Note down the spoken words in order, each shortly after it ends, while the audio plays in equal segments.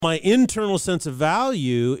My internal sense of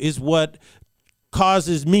value is what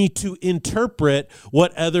causes me to interpret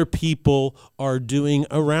what other people are doing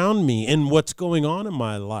around me and what's going on in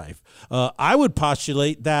my life. I would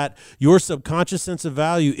postulate that your subconscious sense of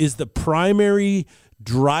value is the primary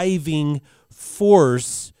driving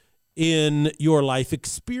force in your life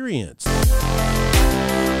experience.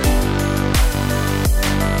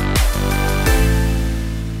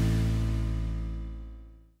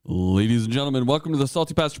 Ladies and gentlemen, welcome to the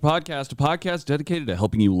Salty Pastor Podcast, a podcast dedicated to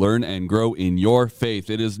helping you learn and grow in your faith.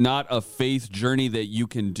 It is not a faith journey that you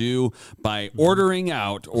can do by ordering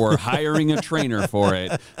out or hiring a trainer for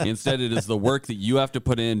it. Instead, it is the work that you have to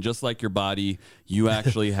put in, just like your body. You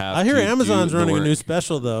actually have I hear to Amazon's do the running a work. new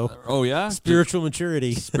special, though. Oh, yeah? Spiritual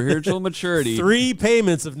maturity. Spiritual maturity. 3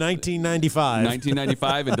 payments of $19.95.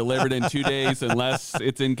 $19.95 and delivered in 2 days unless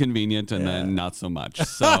it's inconvenient, and then not so much.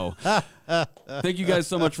 So thank you guys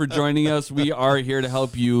so much for joining us. We are here to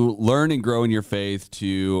help you learn and grow in your faith,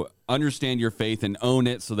 to understand your faith and own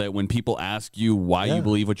it, so that when people ask you why you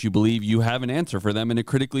believe what you believe, you have an answer for them, and to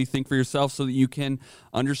critically think for yourself so that you can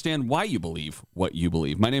understand why you believe what you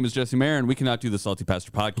believe. My name is Jesse Mayer, and we cannot do the Salty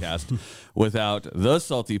Pastor Podcast without the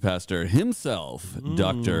Salty Pastor himself,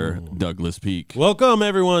 Dr. Douglas Peak. Welcome,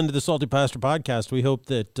 everyone, to the Salty Pastor Podcast. We hope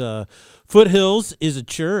that Foothills is a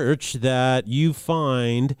church that you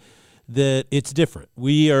find that it's different.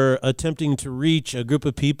 We are attempting to reach a group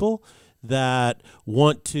of people that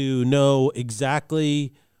want to know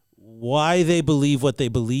exactly why they believe what they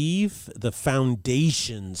believe, the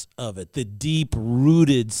foundations of it, the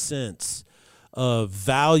deep-rooted sense of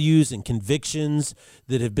values and convictions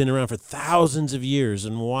that have been around for thousands of years,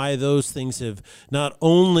 and why those things have not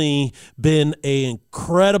only been an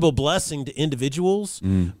incredible blessing to individuals,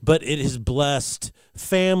 but it has blessed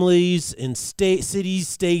families and cities,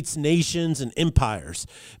 states, nations, and empires,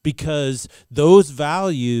 because those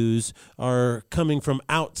values are coming from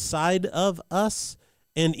outside of us.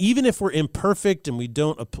 And even if we're imperfect and we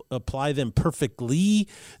don't apply them perfectly,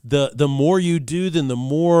 the more you do, then the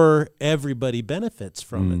more everybody benefits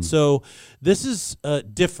from it. So this is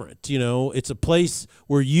different. You know, it's a place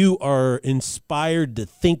where you are inspired to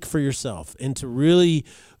think for yourself and to really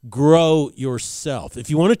grow yourself. If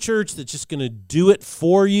you want a church that's just going to do it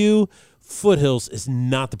for you, Foothills is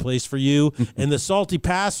not the place for you. And the Salty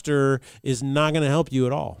Pastor is not going to help you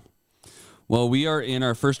at all. Well, we are in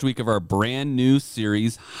our first week of our brand new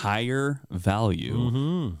series, Higher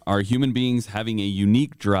Value. Are human beings having a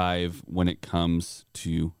unique drive when it comes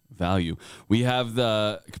to value? We have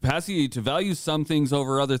the capacity to value some things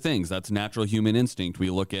over other things. That's natural human instinct. We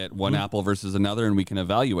look at one apple versus another and we can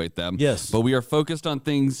evaluate them. Yes. But we are focused on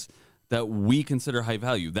things that we consider high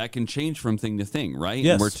value. That can change from thing to thing, right?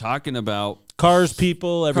 Yes. And we're talking about Cars,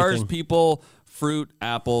 people, everything. cars, people, fruit,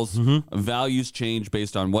 apples. Values change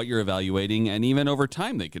based on what you're evaluating, and even over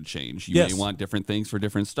time they could change. You may want different things for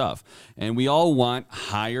different stuff. And we all want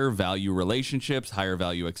higher value relationships, higher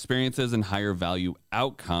value experiences, and higher value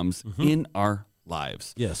outcomes in our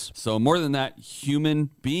lives. Yes. So more than that, human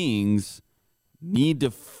beings need to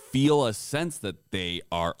feel a sense that they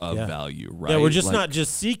are of value, right? Yeah, we're just not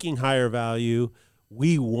just seeking higher value.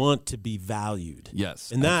 We want to be valued.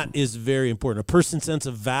 Yes. And that is very important. A person's sense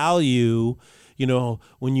of value, you know,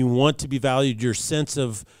 when you want to be valued, your sense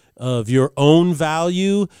of your own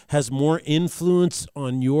value has more influence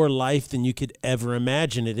on your life than you could ever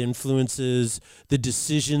imagine. It influences the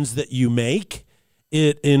decisions that you make.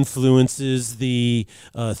 It influences the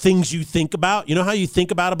things you think about. You know how you think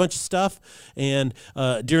about a bunch of stuff, and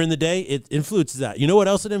during the day, it influences that. You know what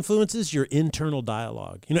else it influences? Your internal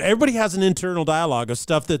dialogue. You know, everybody has an internal dialogue of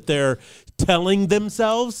stuff that they're telling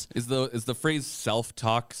themselves. Is the phrase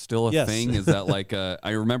self-talk still a thing? Is that like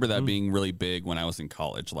I remember that being really big when I was in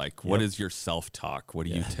college. Like, what is your self-talk? What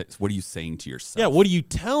are what are you saying to yourself? Yeah, what are you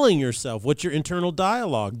telling yourself? What's your internal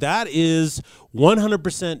dialogue? That is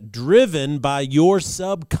 100% driven by your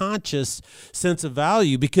subconscious sense of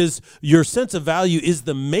value, because your sense of value is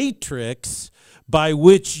the matrix by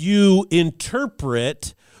which you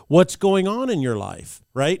interpret what's going on in your life,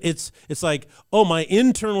 right? It's like, oh, my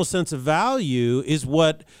internal sense of value is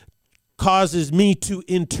what causes me to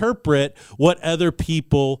interpret what other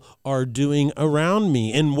people are doing around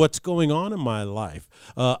me and what's going on in my life.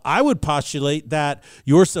 I would postulate that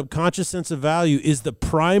your subconscious sense of value is the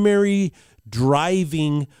primary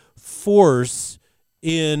driving force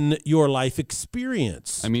in your life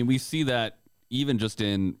experience. I mean, we see that even just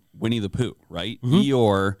in Winnie the Pooh, right?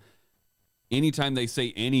 Eeyore anytime they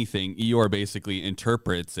say anything, Eeyore basically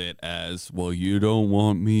interprets it as, well, you don't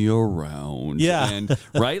want me around. Yeah. And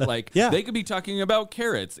right? Like Yeah. they could be talking about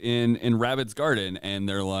carrots in Rabbit's garden, and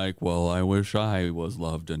they're like, well, I wish I was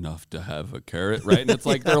loved enough to have a carrot, right? And it's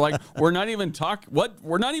like they're like, we're not even talking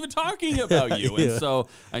about you. And so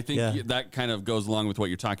I think that kind of goes along with what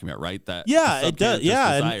you're talking about, right? That it does.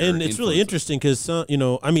 Yeah, and it's really influences. interesting because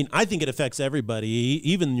I mean, I think it affects everybody,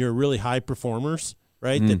 even your really high performers,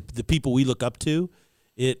 right? The people we look up to.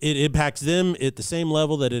 It impacts them at the same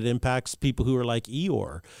level that it impacts people who are like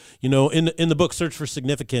Eeyore. In the book Search for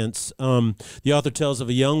Significance, the author tells of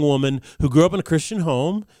a young woman who grew up in a Christian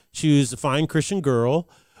home. She was a fine Christian girl,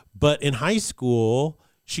 but in high school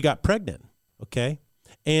she got pregnant. Okay,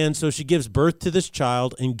 and so she gives birth to this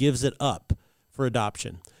child and gives it up for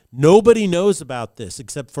adoption. Nobody knows about this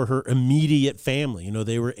except for her immediate family.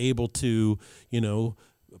 They were able to,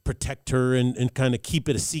 protect her and kind of keep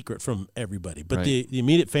it a secret from everybody. But the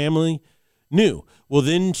immediate family knew. Well,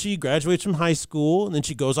 then she graduates from high school, and then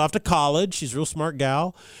she goes off to college. She's a real smart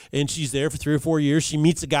gal, and she's there for 3 or 4 years. She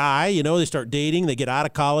meets a guy, they start dating. They get out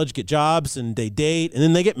of college, get jobs, and they date, and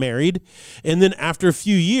then they get married. And then after a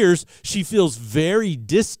few years, she feels very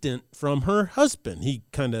distant from her husband. He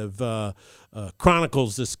kind of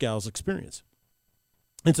chronicles this gal's experience.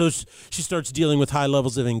 And so she starts dealing with high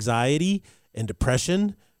levels of anxiety and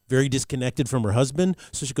depression, very disconnected from her husband,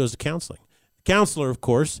 so she goes to counseling. The counselor, of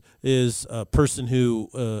course, is a person who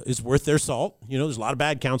is worth their salt. There's a lot of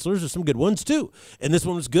bad counselors. There's some good ones, too. And this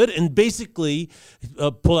one was good and basically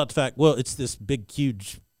pulled out the fact, well, it's this big,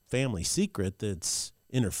 huge family secret that's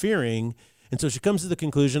interfering. And so she comes to the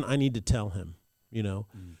conclusion, I need to tell him,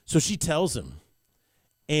 So she tells him.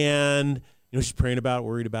 And, she's praying about it,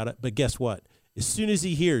 worried about it. But guess what? As soon as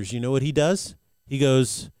he hears, what he does? He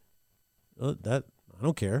goes, I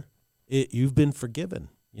don't care. You've been forgiven.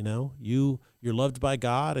 You're loved by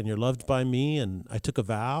God and you're loved by me, and I took a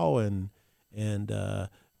vow, and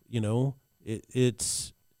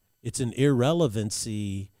it's an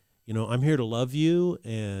irrelevancy. I'm here to love you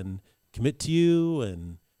and commit to you,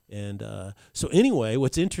 and so anyway,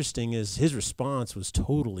 what's interesting is his response was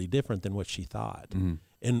totally different than what she thought. Mm-hmm.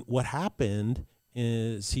 And what happened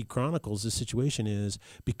is, he chronicles the situation, is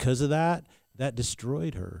because of that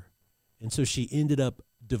destroyed her. And so she ended up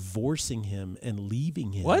divorcing him and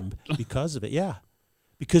leaving him because of it. Yeah.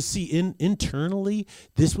 Because, see, internally,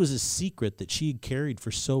 this was a secret that she had carried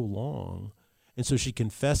for so long. And so she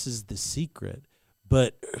confesses the secret.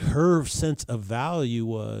 But her sense of value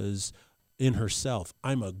was in herself.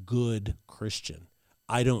 I'm a good Christian.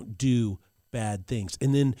 I don't do bad things.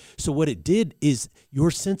 And then, so what it did is,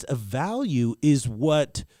 your sense of value is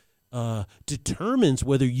what determines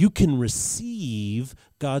whether you can receive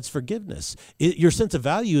God's forgiveness. Your sense of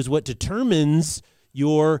value is what determines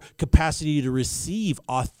your capacity to receive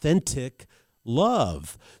authentic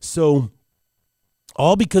love. So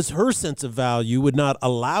all because her sense of value would not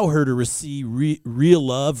allow her to receive real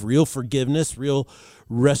love, real forgiveness, real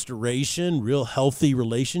restoration, real healthy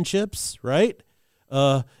relationships, right?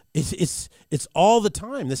 It's all the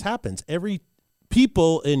time. This happens. Every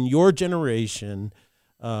people in your generation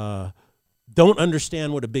don't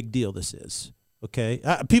understand what a big deal this is. Okay,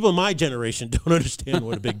 people in my generation don't understand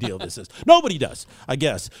what a big deal this is. Nobody does, I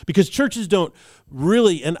guess, because churches don't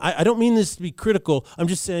really, and I don't mean this to be critical, I'm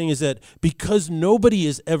just saying is that because nobody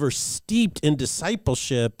is ever steeped in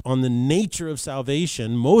discipleship on the nature of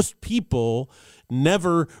salvation, most people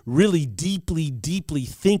never really deeply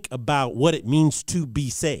think about what it means to be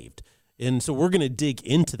saved. And so we're going to dig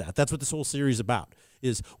into that. That's what this whole series is about,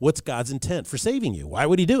 is what's God's intent for saving you? Why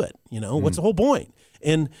would he do it? What's the whole point?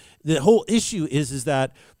 And the whole issue is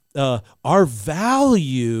that our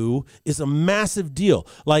value is a massive deal.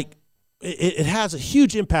 Like, it has a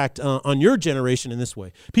huge impact on your generation in this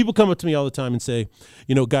way. People come up to me all the time and say,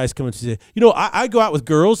 guys come up to me and say, I go out with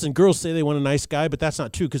girls, and girls say they want a nice guy, but that's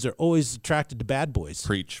not true, because they're always attracted to bad boys.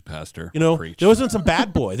 Preach, Pastor. Preach. They always want some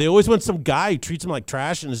bad boy. They always want some guy who treats them like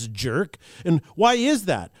trash and is a jerk. And why is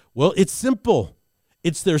that? Well, it's simple.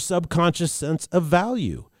 It's their subconscious sense of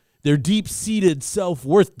value. Their deep-seated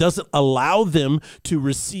self-worth doesn't allow them to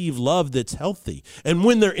receive love that's healthy. And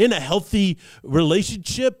when they're in a healthy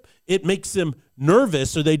relationship, it makes them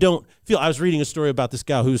nervous, or they don't feel. I was reading a story about this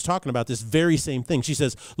gal who was talking about this very same thing. She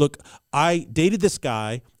says, look, I dated this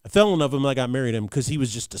guy. I fell in love with him. I got married him because he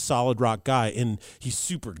was just a solid rock guy, and he's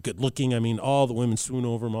super good looking. I mean, all the women swoon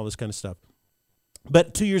over him, all this kind of stuff.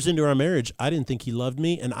 But 2 years into our marriage, I didn't think he loved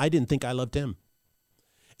me, and I didn't think I loved him.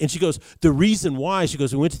 And she goes, the reason why, she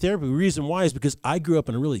goes, we went to therapy. The reason why is because I grew up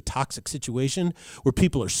in a really toxic situation where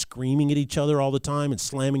people are screaming at each other all the time and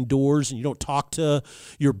slamming doors, and you don't talk to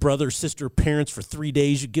your brother, sister, parents for 3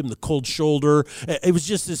 days. You give them the cold shoulder. It was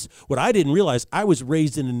just this, what I didn't realize, I was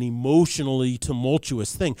raised in an emotionally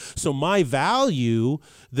tumultuous thing. So my value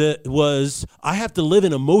that was, I have to live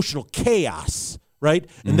in emotional chaos, right?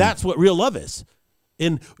 And that's what real love is.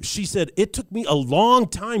 And she said, it took me a long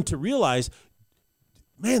time to realize,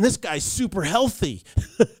 man, this guy's super healthy.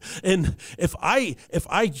 And if I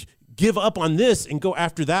give up on this and go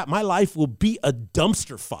after that, my life will be a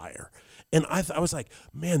dumpster fire. And I was like,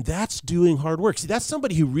 man, that's doing hard work. See, that's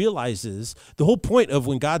somebody who realizes the whole point of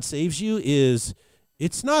when God saves you is,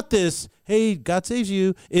 it's not this, hey, God saves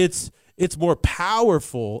you. It's more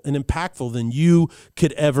powerful and impactful than you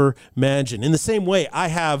could ever imagine. In the same way, I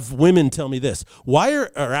have women tell me this, or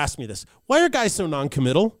ask me this, why are guys so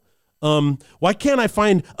non-committal? Why can't I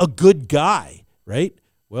find a good guy, right?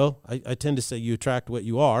 Well, I tend to say you attract what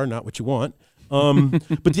you are, not what you want.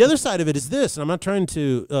 But the other side of it is this, and I'm not trying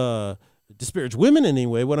to disparage women in any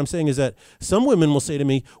way. What I'm saying is that some women will say to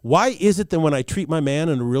me, why is it that when I treat my man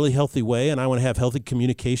in a really healthy way and I want to have healthy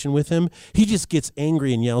communication with him, he just gets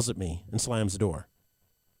angry and yells at me and slams the door?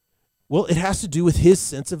 Well, it has to do with his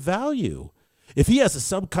sense of value. If he has a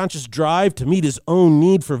subconscious drive to meet his own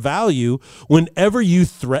need for value, whenever you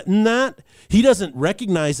threaten that, he doesn't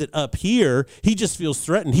recognize it up here. He just feels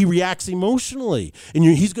threatened. He reacts emotionally, and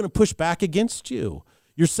he's going to push back against you.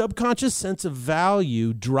 Your subconscious sense of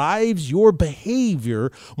value drives your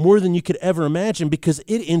behavior more than you could ever imagine because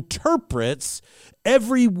it interprets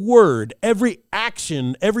every word, every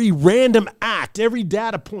action, every random act, every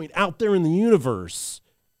data point out there in the universe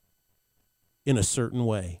in a certain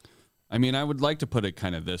way. I mean, I would like to put it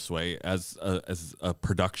kind of this way. As a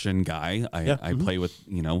production guy, I play with,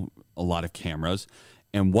 a lot of cameras,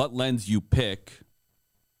 and what lens you pick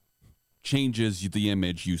changes the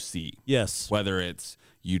image you see. Yes. Whether it's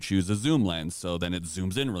you choose a zoom lens, so then it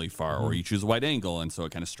zooms in really far, or you choose a wide angle, and so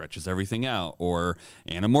it kind of stretches everything out, or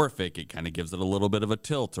anamorphic, it kind of gives it a little bit of a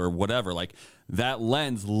tilt or whatever. Like, that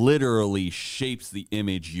lens literally shapes the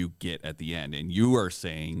image you get at the end. And you are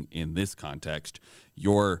saying, in this context,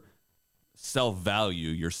 your self-value,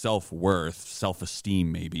 your self-worth,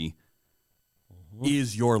 self-esteem maybe,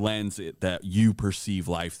 is your lens that you perceive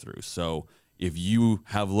life through. So if you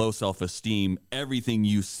have low self-esteem, everything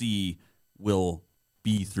you see will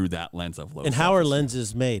be through that lens of low self-esteem. And how are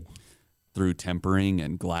lenses made? Through tempering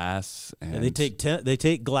and glass. And they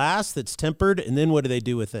take glass that's tempered, and then what do they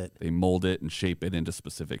do with it? They mold it and shape it into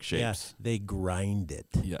specific shapes. Yes, they grind it.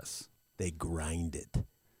 Yes. They grind it.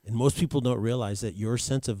 And most people don't realize that your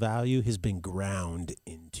sense of value has been ground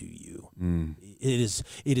into you. It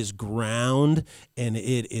is ground, and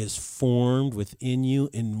it is formed within you,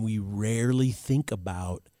 and we rarely think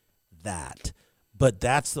about that. But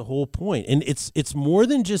that's the whole point. And it's more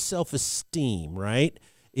than just self-esteem, right?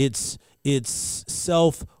 It's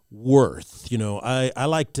self-worth. I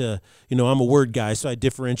like to, I'm a word guy, so I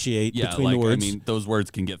differentiate between the words. I mean, those words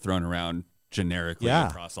can get thrown around generically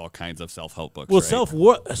across all kinds of self-help books. Well,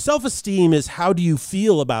 right? Self-esteem is how do you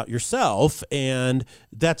feel about yourself, and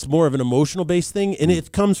that's more of an emotional-based thing, and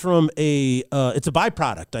it comes from it's a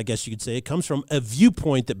byproduct, I guess you could say. It comes from a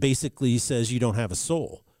viewpoint that basically says you don't have a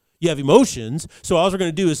soul. You have emotions, so all we're going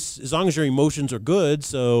to do is, as long as your emotions are good,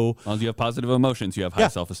 so... As long as you have positive emotions, you have high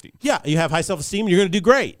self-esteem. Yeah, you have high self-esteem, you're going to do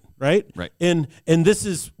great, right? Right. And this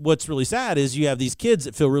is what's really sad, is you have these kids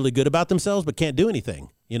that feel really good about themselves but can't do anything.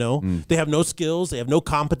 They have no skills, they have no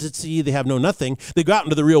competency, they have no nothing. They go out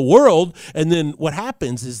into the real world, and then what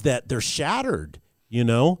happens is that they're shattered,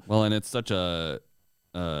 Well, and it's such a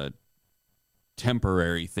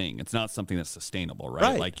temporary thing. It's not something that's sustainable,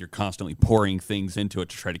 right? Like, you're constantly pouring things into it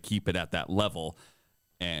to try to keep it at that level,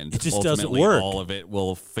 and it just ultimately doesn't work. All of it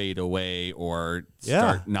will fade away or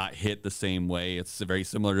start not hit the same way. It's very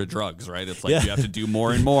similar to drugs, right? It's like you have to do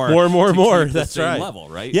more and more. more. Keep That's the same right. level,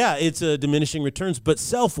 right? Yeah, it's a diminishing returns, but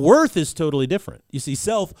self-worth is totally different. You see,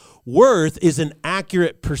 self-worth is an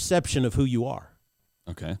accurate perception of who you are.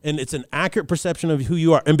 Okay. And it's an accurate perception of who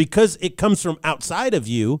you are. And because it comes from outside of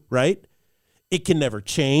you, right? It can never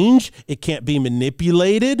change. It can't be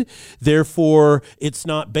manipulated. Therefore, it's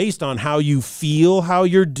not based on how you feel, how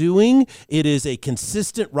you're doing. It is a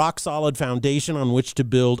consistent, rock-solid foundation on which to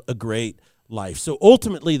build a great life. So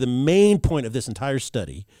ultimately, the main point of this entire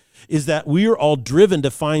study is that we are all driven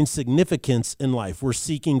to find significance in life. We're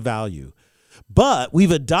seeking value. But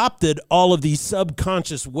we've adopted all of these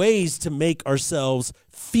subconscious ways to make ourselves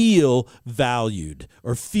feel valued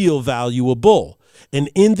or feel valuable. And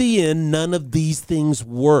in the end, none of these things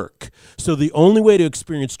work. So the only way to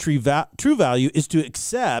experience true value is to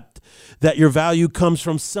accept that your value comes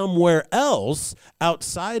from somewhere else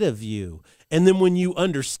outside of you. And then when you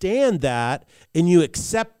understand that and you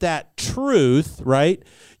accept that truth, right,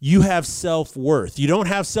 you have self-worth. You don't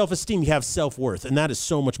have self-esteem, you have self-worth. And that is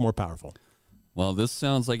so much more powerful. Well, this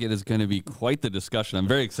sounds like it is going to be quite the discussion. I'm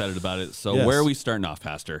very excited about it. So Yes. where are we starting off,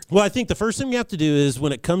 Pastor? Well, I think the first thing you have to do is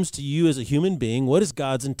when it comes to you as a human being, what is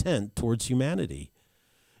God's intent towards humanity?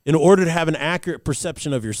 In order to have an accurate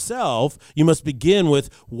perception of yourself, you must begin with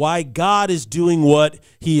why God is doing what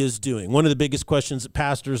he is doing. One of the biggest questions that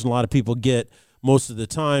pastors and a lot of people get most of the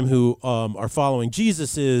time who are following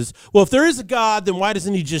Jesus is, well, if there is a God, then why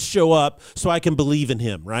doesn't he just show up so I can believe in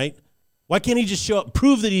him, right? Why can't he just show up,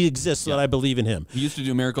 prove that he exists so that I believe in him? He used to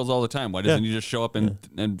do miracles all the time. Why doesn't he just show up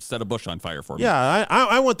and set a bush on fire for me? Yeah,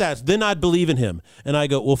 I want that. Then I'd believe in him. And I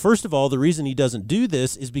go, well, first of all, the reason he doesn't do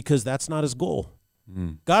this is because that's not his goal.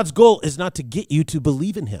 God's goal is not to get you to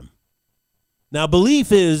believe in him. Now, belief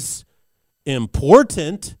is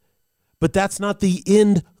important, but that's not the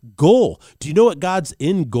end goal. Do you know what God's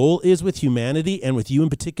end goal is with humanity and with you in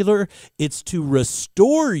particular? It's to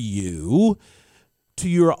restore you to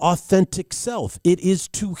your authentic self. It is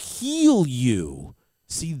to heal you.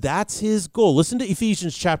 See, that's his goal. Listen to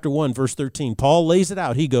Ephesians chapter 1, verse 13. Paul lays it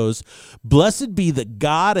out. He goes, "Blessed be the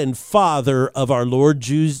God and Father of our Lord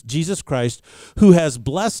Jesus Christ, who has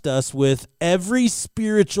blessed us with every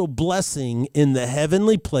spiritual blessing in the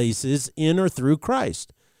heavenly places in or through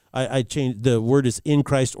Christ." I changed, the word is in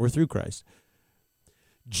Christ or through Christ.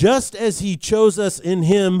 "Just as he chose us in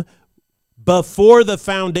him before the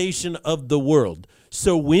foundation of the world."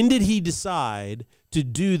 So when did he decide to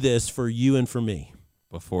do this for you and for me?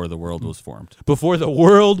 Before the world was formed. Before the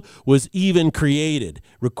world was even created,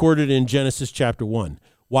 recorded in Genesis chapter 1.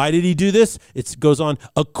 Why did he do this? It goes on,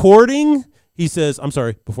 according, he says, I'm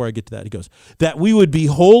sorry, before I get to that, he goes, that we would be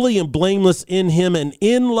holy and blameless in him, and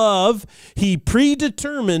in love, he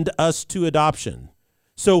predetermined us to adoption.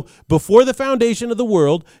 So before the foundation of the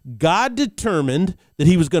world, God determined that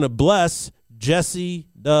he was going to bless Jesse,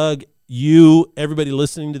 Doug, you, everybody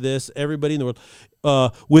listening to this, everybody in the world,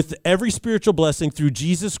 with every spiritual blessing through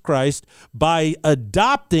Jesus Christ by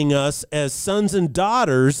adopting us as sons and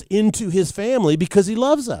daughters into his family because he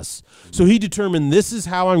loves us. So he determined this is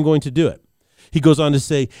how I'm going to do it. He goes on to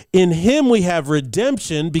say, in him we have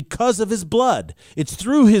redemption because of his blood. It's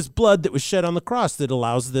through his blood that was shed on the cross that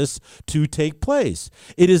allows this to take place.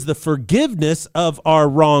 It is the forgiveness of our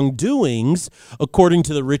wrongdoings according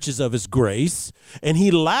to the riches of his grace, and he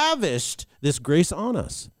lavished this grace on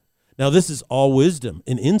us. Now, this is all wisdom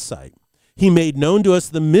and insight. He made known to us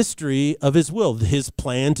the mystery of his will, his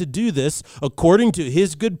plan to do this according to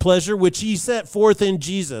his good pleasure, which he set forth in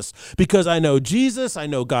Jesus. Because I know Jesus, I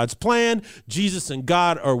know God's plan. Jesus and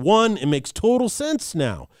God are one. It makes total sense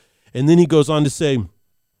now. And then he goes on to say,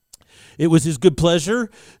 it was his good pleasure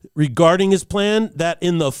regarding his plan that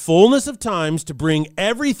in the fullness of times to bring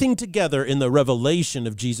everything together in the revelation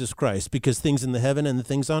of Jesus Christ, because things in the heaven and the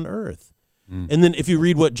things on earth. And then if you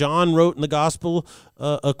read what John wrote in the gospel,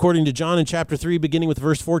 according to John in chapter 3, beginning with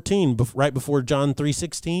verse 14, right before John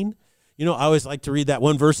 3:16, you know, I always like to read that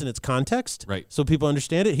one verse in its context, right, so people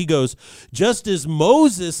understand it. He goes, just as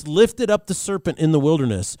Moses lifted up the serpent in the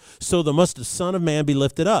wilderness, so the must the Son of Man be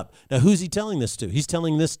lifted up. Now, who's he telling this to? He's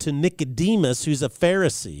telling this to Nicodemus, who's a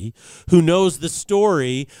Pharisee, who knows the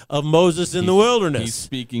story of Moses in the wilderness. He's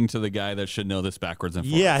speaking to the guy that should know this backwards and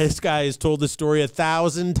forwards. Yeah, this guy has told this story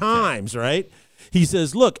 1,000 times, right? He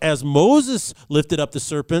says, look, as Moses lifted up the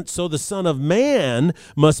serpent, so the Son of Man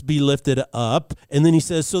must be lifted up. And then he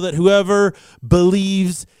says, so that whoever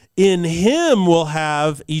believes in him will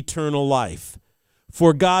have eternal life.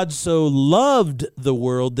 For God so loved the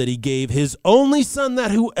world that he gave his only Son, that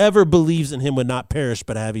whoever believes in him would not perish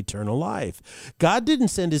but have eternal life. God didn't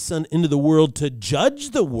send his Son into the world to judge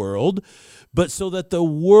the world, but so that the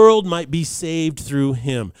world might be saved through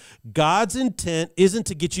him. God's intent isn't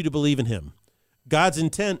to get you to believe in him. God's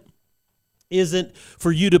intent isn't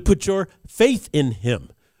for you to put your faith in him.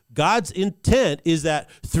 God's intent is that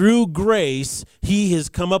through grace, he has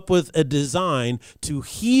come up with a design to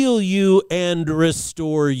heal you and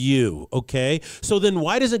restore you, okay? So then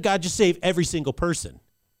why doesn't God just save every single person?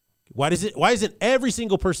 Why isn't every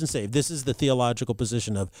single person saved? This is the theological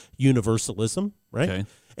position of universalism, right? Okay.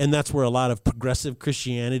 And that's where a lot of progressive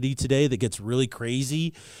Christianity today that gets really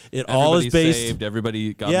crazy. It all is based. Saved.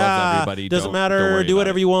 Everybody, God loves everybody. Doesn't matter. Do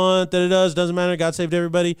whatever you want. That it does. Doesn't matter. God saved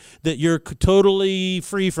everybody. That you're totally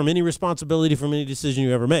free from any responsibility from any decision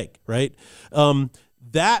you ever make. Right.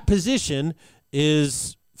 That position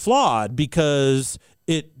is flawed because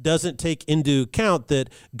it doesn't take into account that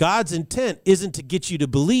God's intent isn't to get you to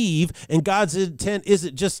believe, and God's intent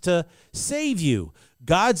isn't just to save you.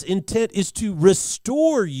 God's intent is to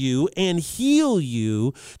restore you and heal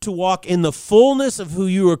you to walk in the fullness of who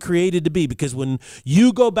you were created to be. Because when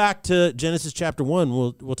you go back to Genesis chapter 1,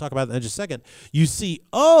 we'll talk about that in just a second, you see,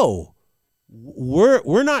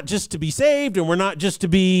 we're not just to be saved, and we're not just to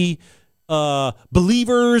be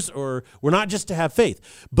believers, or we're not just to have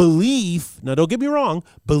faith. Belief, now don't get me wrong,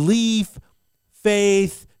 belief,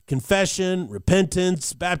 faith, confession,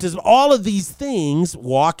 repentance, baptism, all of these things,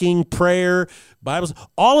 walking, prayer, Bibles,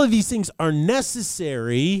 all of these things are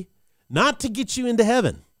necessary not to get you into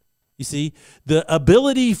heaven. You see, the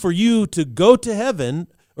ability for you to go to heaven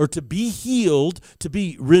or to be healed, to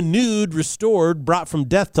be renewed, restored, brought from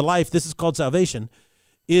death to life, this is called salvation,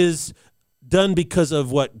 is done because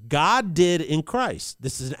of what God did in Christ.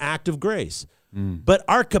 This is an act of grace. But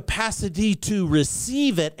our capacity to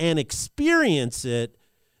receive it and experience it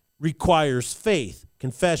requires faith,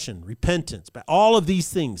 confession, repentance, but all of these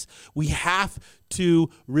things. We have to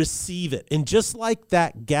receive it. And just like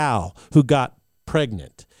that gal who got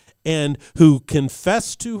pregnant and who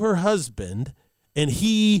confessed to her husband, and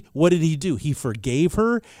what did he do? He forgave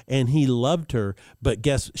her and he loved her, but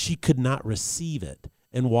she could not receive it.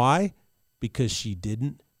 And why? Because she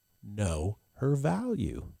didn't know her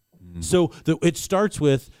value. So it starts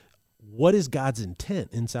with, what is God's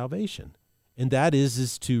intent in salvation? And that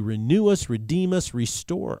is to renew us, redeem us,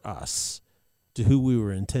 restore us to who we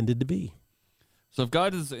were intended to be. So if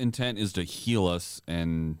God's intent is to heal us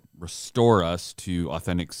and restore us to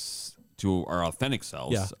our authentic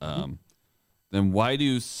selves, then why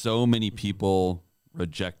do so many people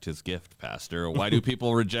reject his gift, Pastor? Why do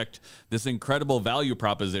people reject this incredible value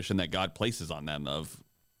proposition that God places on them of,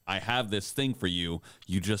 I have this thing for you,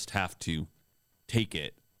 you just have to take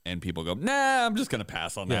it? And people go, nah, I'm just going to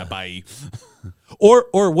pass on that. Bye.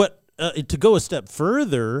 Or what, to go a step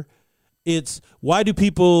further, it's why do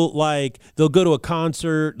people they'll go to a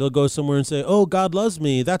concert, they'll go somewhere and say, oh, God loves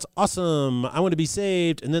me. That's awesome. I want to be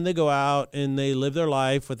saved. And then they go out and they live their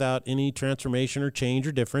life without any transformation or change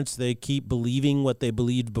or difference. They keep believing what they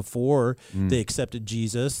believed before they accepted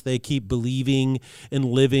Jesus. They keep believing and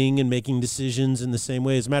living and making decisions in the same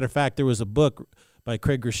way. As a matter of fact, there was a book by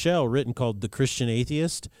Craig Groeschel written called The Christian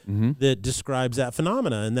Atheist that describes that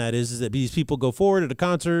phenomena. And that is that these people go forward at a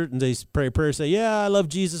concert and they pray a prayer, say, yeah, I love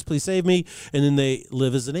Jesus, please save me. And then they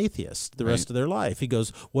live as an atheist the rest of their life. He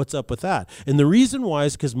goes, what's up with that? And the reason why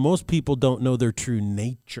is because most people don't know their true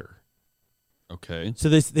nature. Okay. So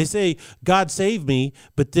they say, God save me.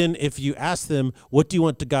 But then if you ask them, what do you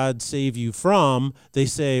want to God save you from? They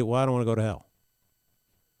say, well, I don't want to go to hell.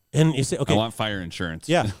 And you say, okay, I want fire insurance.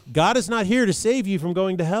 Yeah. God is not here to save you from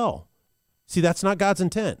going to hell. See, that's not God's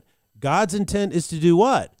intent. God's intent is to do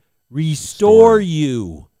what? Restore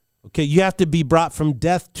you. Okay. You have to be brought from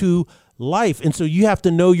death to life. And so you have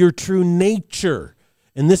to know your true nature.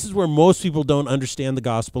 And this is where most people don't understand the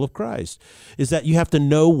gospel of Christ, is that you have to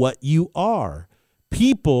know what you are.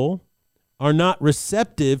 People are not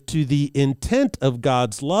receptive to the intent of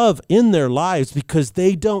God's love in their lives because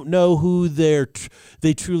they don't know who they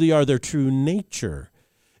truly are, their true nature.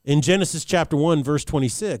 In Genesis chapter 1, verse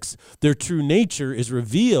 26, their true nature is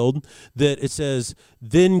revealed that it says,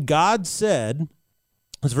 then God said,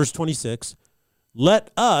 that's verse 26, let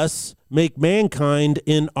us make mankind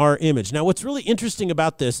in our image. Now, what's really interesting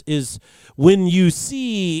about this is when you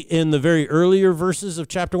see in the very earlier verses of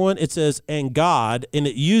chapter 1, it says, and God, and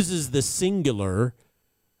it uses the singular,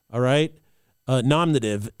 all right,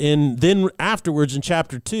 nominative. And then afterwards in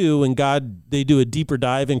chapter 2, when they do a deeper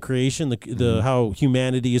dive in creation, how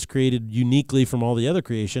humanity is created uniquely from all the other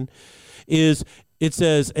creation, it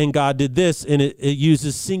says, and God did this, and it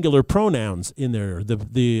uses singular pronouns in there,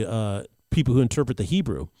 the people who interpret the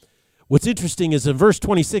Hebrew. What's interesting is in verse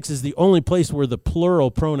 26 is the only place where the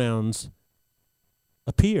plural pronouns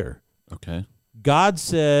appear. Okay. God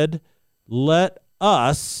said, let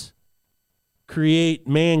us create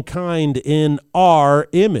mankind in our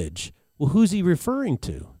image. Well, who's he referring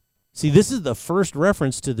to? See, this is the first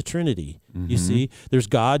reference to the Trinity. You see, there's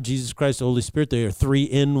God, Jesus Christ, the Holy Spirit. They are three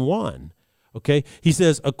in one. Okay. He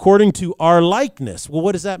says, according to our likeness. Well,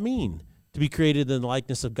 what does that mean? To be created in the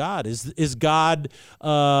likeness of God. Is God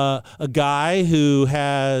a guy who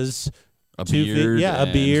has A beard.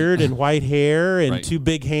 A beard and white hair and Right. two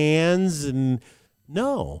big hands. And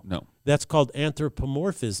no, No. that's called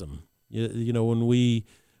anthropomorphism. You know, when we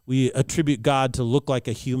attribute God to look like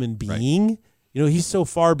a human being, you know, he's so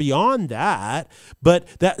far beyond that.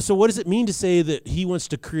 So what does it mean to say that he wants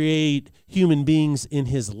to create human beings in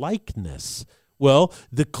his likeness? Well,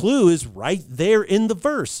 the clue is right there in the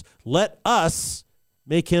verse. Let us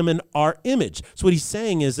make him in our image. So what he's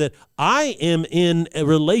saying is that I am in a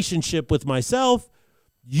relationship with myself.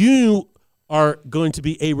 You are going to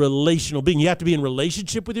be a relational being. You have to be in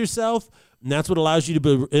relationship with yourself, and that's what allows you to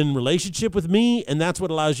be in relationship with me, and that's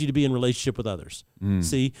what allows you to be in relationship with others.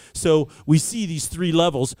 See? So we see these three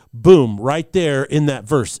levels, boom, right there in that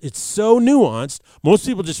verse. It's so nuanced. Most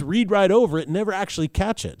people just read right over it and never actually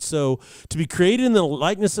catch it. So to be created in the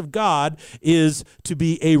likeness of God is to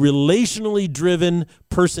be a relationally driven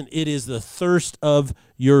person. It is the thirst of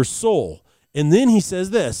your soul. And then he says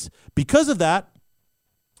this, because of that,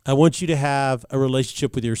 I want you to have a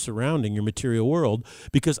relationship with your surrounding, your material world,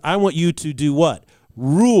 because I want you to do what?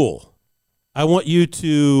 Rule. I want you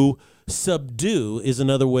to subdue is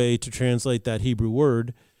another way to translate that Hebrew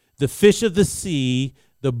word. The fish of the sea,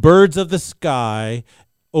 the birds of the sky,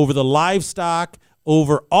 over the livestock,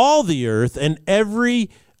 over all the earth, and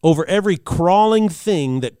over every crawling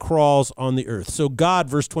thing that crawls on the earth. So God,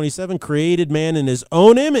 verse 27, created man in his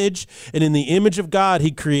own image, and in the image of God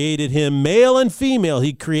he created him, male and female,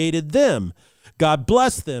 he created them. God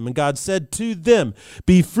blessed them, and God said to them,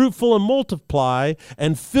 be fruitful and multiply,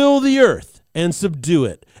 and fill the earth, and subdue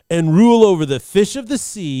it, and rule over the fish of the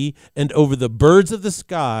sea, and over the birds of the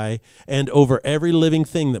sky, and over every living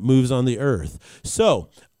thing that moves on the earth. So,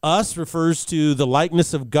 us refers to the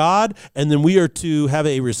likeness of God, and then we are to have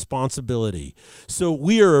a responsibility. So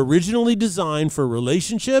we are originally designed for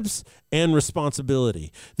relationships and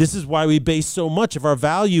responsibility. This is why we base so much of our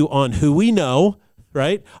value on who we know,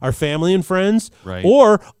 right? Our family and friends, Right.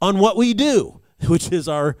 or on what we do, which is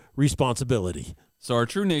our responsibility. So our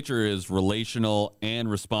true nature is relational and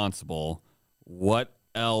responsible. What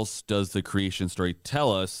else does the creation story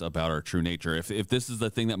tell us about our true nature? If this is the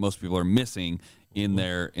thing that most people are missing in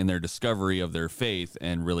their discovery of their faith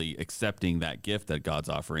and really accepting that gift that God's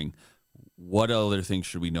offering, what other things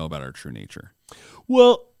should we know about our true nature?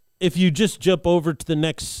 Well, if you just jump over to the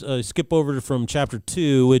next, skip over from chapter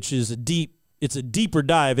 2, which is it's a deeper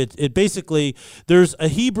dive. It basically, there's a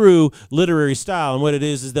Hebrew literary style, and what it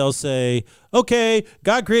is they'll say, okay,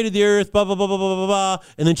 God created the earth, blah, blah, blah, blah, blah, blah, blah,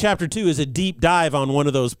 and then chapter 2 is a deep dive on one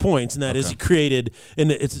of those points, and that is he created,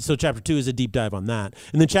 so chapter 2 is a deep dive on that.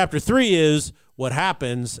 And then chapter 3 is what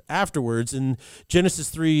happens afterwards. And Genesis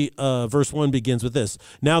 3 verse 1 begins with this.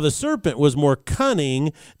 Now the serpent was more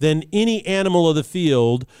cunning than any animal of the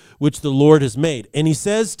field which the Lord has made. And he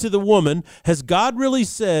says to the woman, has God really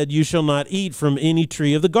said you shall not eat from any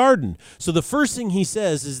tree of the garden? So the first thing he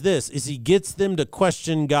says is this, is he gets them to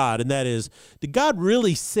question God. And that is, did God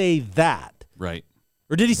really say that? Right.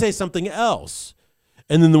 Or did he say something else?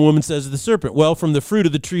 And then the woman says to the serpent, well, from the fruit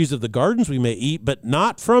of the trees of the gardens we may eat, but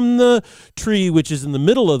not from the tree which is in the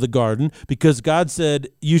middle of the garden, because God said,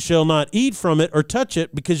 you shall not eat from it or touch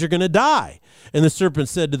it because you're going to die. And the serpent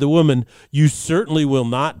said to the woman, you certainly will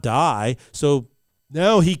not die. So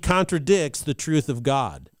now he contradicts the truth of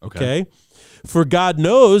God. Okay? For God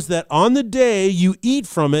knows that on the day you eat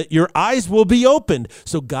from it, your eyes will be opened.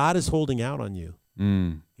 So God is holding out on you.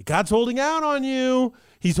 God's holding out on you.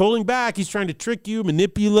 He's holding back. He's trying to trick you,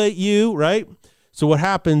 manipulate you, right? So what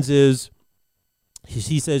happens is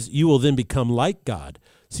he says you will then become like God.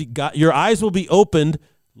 See, God, your eyes will be opened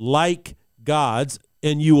like God's,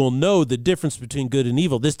 and you will know the difference between good and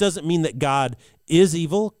evil. This doesn't mean that God is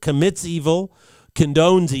evil, commits evil,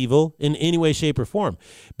 condones evil in any way, shape, or form.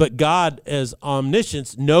 But God, as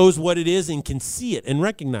omniscience, knows what it is and can see it and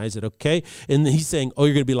recognize it, okay? And he's saying, oh,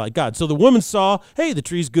 you're going to be like God. So the woman saw, hey, the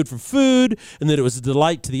tree's good for food, and that it was a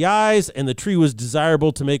delight to the eyes, and the tree was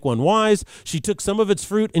desirable to make one wise. She took some of its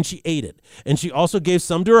fruit, and she ate it. And she also gave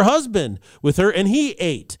some to her husband with her, and he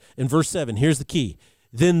ate. In verse 7, here's the key.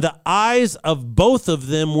 Then the eyes of both of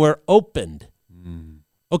them were opened.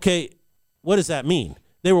 Okay, what does that mean?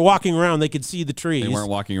 They were walking around. They could see the trees. They weren't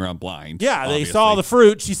walking around blind. Yeah, obviously. They saw the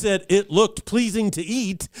fruit. She said it looked pleasing to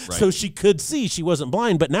eat, so she could see. She wasn't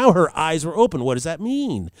blind, but now her eyes were open. What does that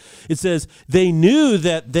mean? It says they knew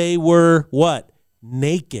that they were, what?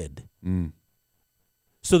 Naked.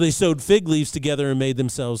 So they sewed fig leaves together and made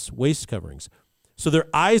themselves waist coverings. So their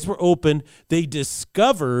eyes were open. They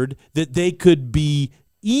discovered that they could be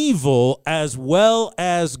evil as well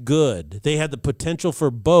as good. They had the potential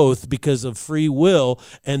for both because of free will,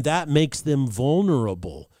 and that makes them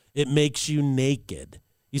vulnerable. It makes you naked.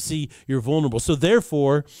 You see, you're vulnerable. So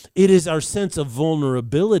therefore, it is our sense of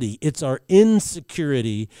vulnerability. It's our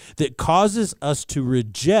insecurity that causes us to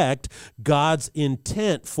reject God's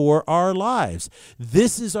intent for our lives.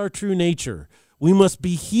 This is our true nature. We must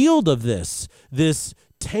be healed of this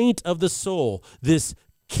taint of the soul, this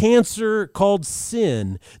cancer called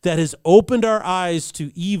sin that has opened our eyes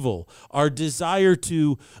to evil, our desire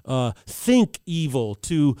to think evil,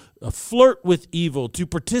 to flirt with evil, to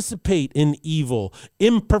participate in evil,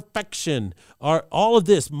 imperfection. All of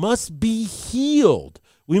this must be healed.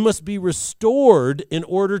 We must be restored in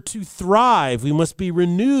order to thrive. We must be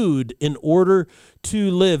renewed in order to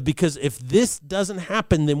live, because if this doesn't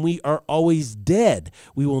happen, then we are always dead.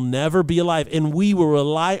 We will never be alive, and we will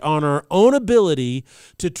rely on our own ability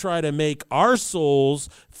to try to make our souls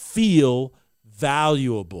feel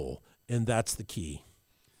valuable, and that's the key.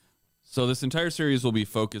 So this entire series will be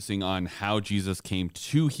focusing on how Jesus came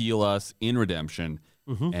to heal us in redemption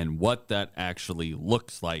and what that actually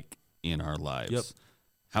looks like in our lives. Yep.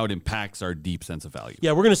 How it impacts our deep sense of value.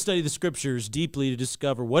 Yeah, we're going to study the scriptures deeply to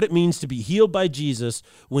discover what it means to be healed by Jesus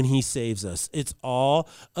when he saves us. It's all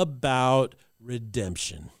about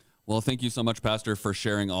redemption. Well, thank you so much, Pastor, for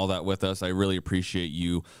sharing all that with us. I really appreciate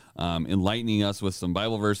you enlightening us with some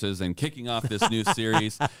Bible verses and kicking off this new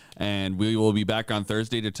series. And we will be back on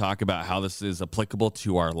Thursday to talk about how this is applicable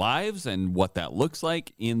to our lives and what that looks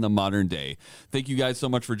like in the modern day. Thank you guys so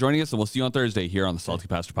much for joining us, and we'll see you on Thursday here on the Salty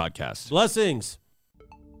Pastor Podcast. Blessings.